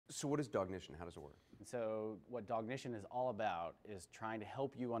So what is Dognition? How does it work? So what Dognition is all about is trying to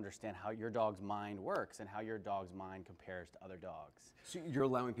help you understand how your dog's mind works and how your dog's mind compares to other dogs. So you're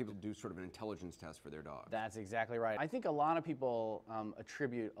allowing people to do sort of an intelligence test for their dog. That's exactly right. I think a lot of people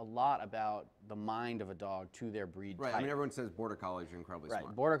attribute a lot about the mind of a dog to their breed Right. type. I mean, everyone says Border Collies are incredibly Right.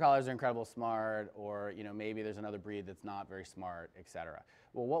 smart. Border Collies are incredibly smart, or maybe there's another breed that's not very smart, etc.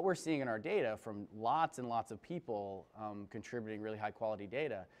 Well, what we're seeing in our data from lots and lots of people contributing really high quality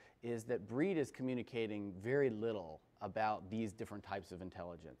data is that breed is communicating very little about these different types of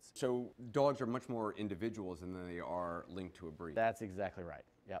intelligence. So dogs are much more individuals than they are linked to a breed. That's exactly right.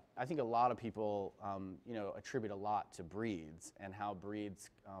 Yeah, I think a lot of people, attribute a lot to breeds and how breeds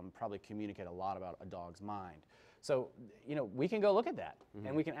probably communicate a lot about a dog's mind. So, we can go look at that,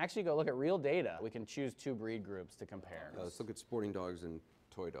 and we can actually go look at real data. We can choose two breed groups to compare. Let's look at sporting dogs and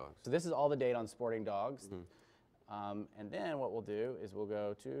toy dogs. So this is all the data on sporting dogs. And then what we'll do is we'll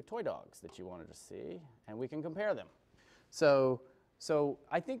go to toy dogs that you wanted to see, and we can compare them. So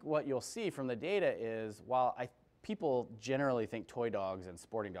I think what you'll see from the data is while people generally think toy dogs and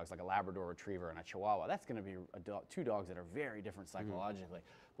sporting dogs, like a Labrador Retriever and a Chihuahua, that's going to be two dogs that are very different psychologically.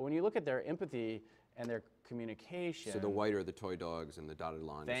 But when you look at their empathy and their communication. So the white are the toy dogs and the dotted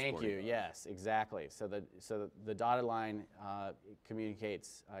line is Thank sporting you. dogs. Yes, exactly. So the dotted line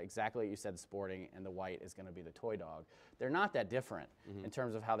communicates exactly what you said, sporting, and the white is going to be the toy dog. They're not that different in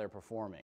terms of how they're performing.